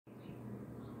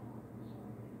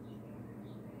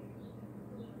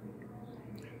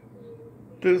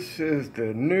This is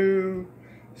the new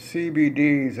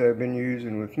CBDs I've been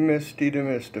using with Misty the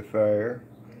Mystifier.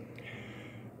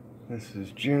 This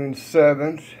is June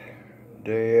 7th,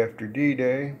 day after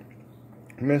D-Day.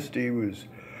 Misty was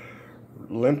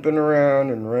limping around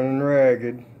and running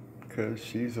ragged because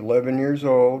she's 11 years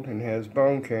old and has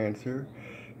bone cancer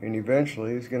and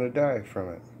eventually is going to die from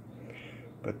it.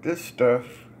 But this stuff,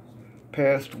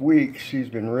 past week, she's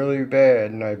been really bad,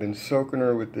 and I've been soaking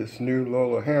her with this new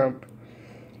Lola hemp.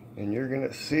 And you're going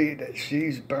to see that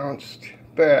she's bounced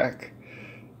back.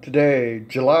 Today,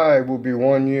 July, will be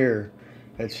 1 year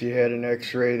that she had an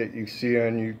x-ray that you see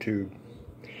on YouTube.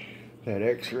 That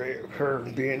x-ray of her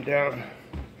being down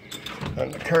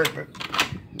on the carpet.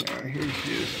 Now here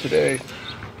she is today.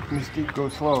 Misty, go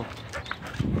slow.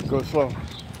 Go slow.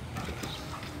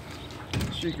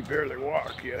 She could barely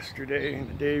walk yesterday and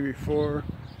the day before.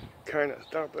 Kind of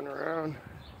stomping around.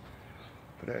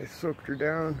 But I soaked her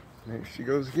down. There she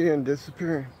goes again,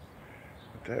 disappearing.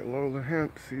 With that Lola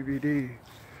hemp CBD.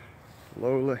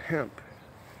 Lola hemp.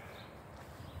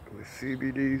 With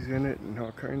CBDs in it and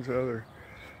all kinds of other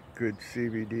good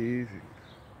CBDs.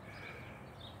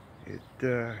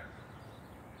 They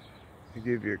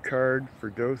give you a card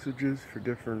for dosages for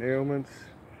different ailments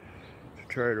to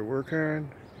try to work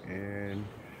on. And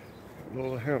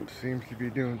Lola hemp seems to be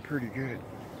doing pretty good.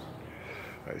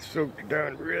 I soaked it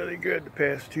down really good the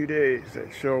past 2 days,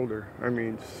 that shoulder. I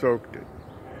mean, soaked it.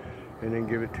 And then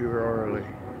give it to her orally.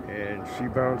 And she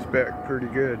bounced back pretty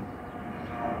good.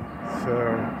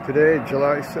 So, today,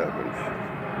 July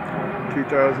 7th,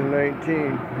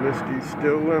 2019, Misty's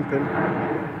still limping.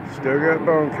 Still got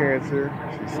bone cancer.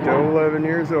 She's still 11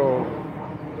 years old.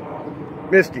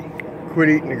 Misty, quit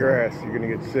eating the grass. You're going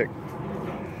to get sick.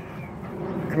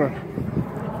 Come on.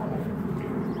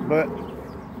 But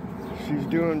she's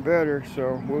doing better,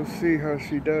 so we'll see how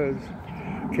she does.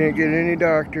 Can't get any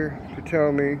doctor to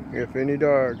tell me if any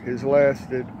dog has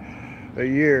lasted a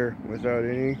year without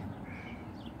any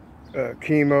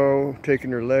chemo,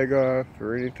 taking her leg off,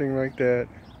 or anything like that.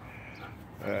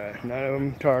 None of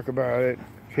them talk about it.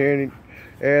 Can't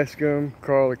ask them.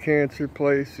 Call the cancer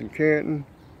place in Canton.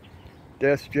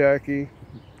 Desk Jackie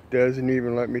doesn't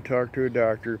even let me talk to a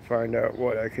doctor to find out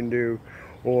what I can do,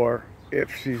 or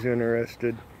if she's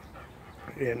interested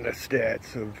in the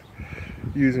stats of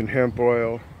using hemp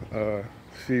oil,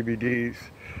 CBDs,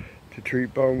 to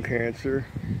treat bone cancer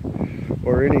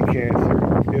or any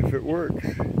cancer if it works.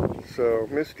 So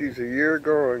Misty's a year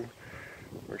going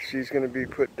where she's going to be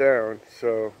put down,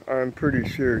 so I'm pretty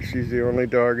sure she's the only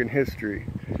dog in history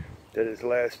that has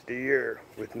lasted a year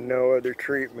with no other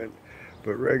treatment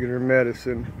but regular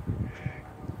medicine,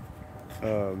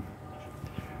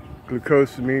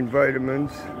 glucosamine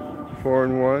vitamins,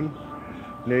 4-in-1,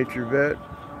 Nature Vet,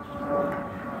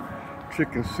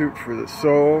 chicken soup for the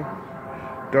soul,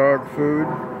 dog food,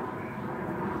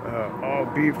 all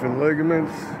beef and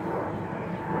ligaments,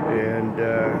 and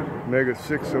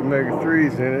omega-6,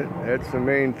 omega-3s in it. That's the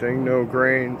main thing, no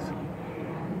grains.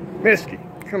 Misty,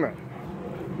 come on.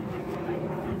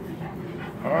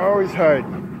 Always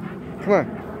hiding. Come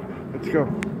on, let's go.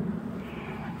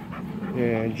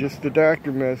 And just the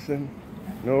doctor medicine,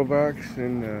 Novavax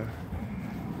and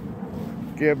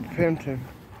gabapentin,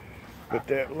 but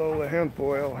that Lola hemp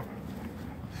oil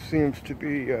seems to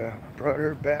be brought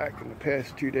her back in the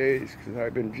past 2 days because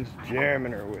I've been just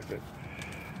jamming her with it.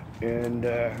 And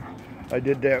I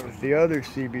did that with the other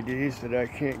CBDs that I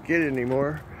can't get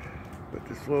anymore, but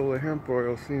this Lola hemp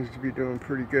oil seems to be doing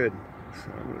pretty good,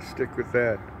 so I'm going to stick with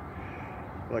that.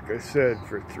 Like I said,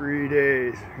 for 3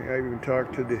 days. I even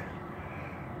talked to the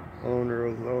owner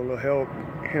of Lola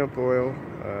hemp oil,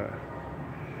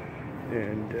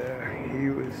 and he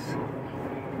was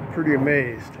pretty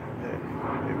amazed that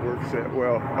it works that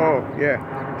well. Oh yeah,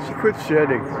 she quit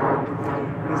shedding.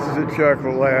 This is a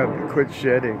chocolate lab that quit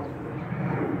shedding.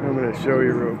 I'm going to show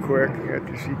you real quick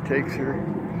after she takes her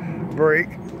break.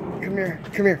 Come here,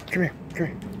 come here, come here, come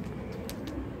here.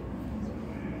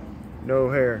 No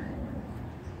hair.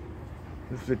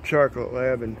 This is a chocolate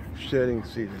lab in shedding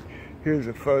season. Here's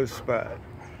a fuzz spot.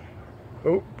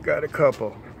 Oh, got a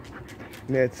couple.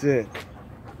 And that's it.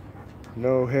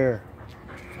 No hair.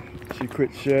 She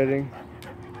quit shedding.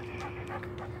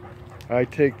 I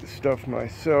take the stuff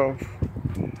myself.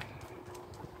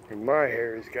 And my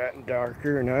hair has gotten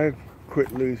darker and I've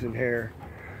quit losing hair.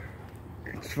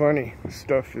 It's funny. The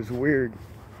stuff is weird.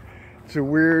 It's a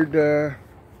weird,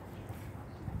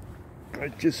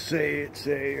 I'd just say it's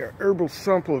a herbal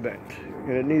supplement.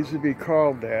 And it needs to be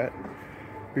called that,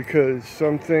 because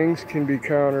some things can be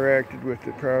counteracted with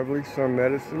it probably, some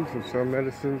medicines, and some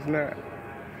medicines not.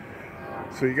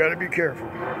 So you got to be careful.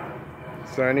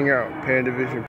 Signing out, Pandavision.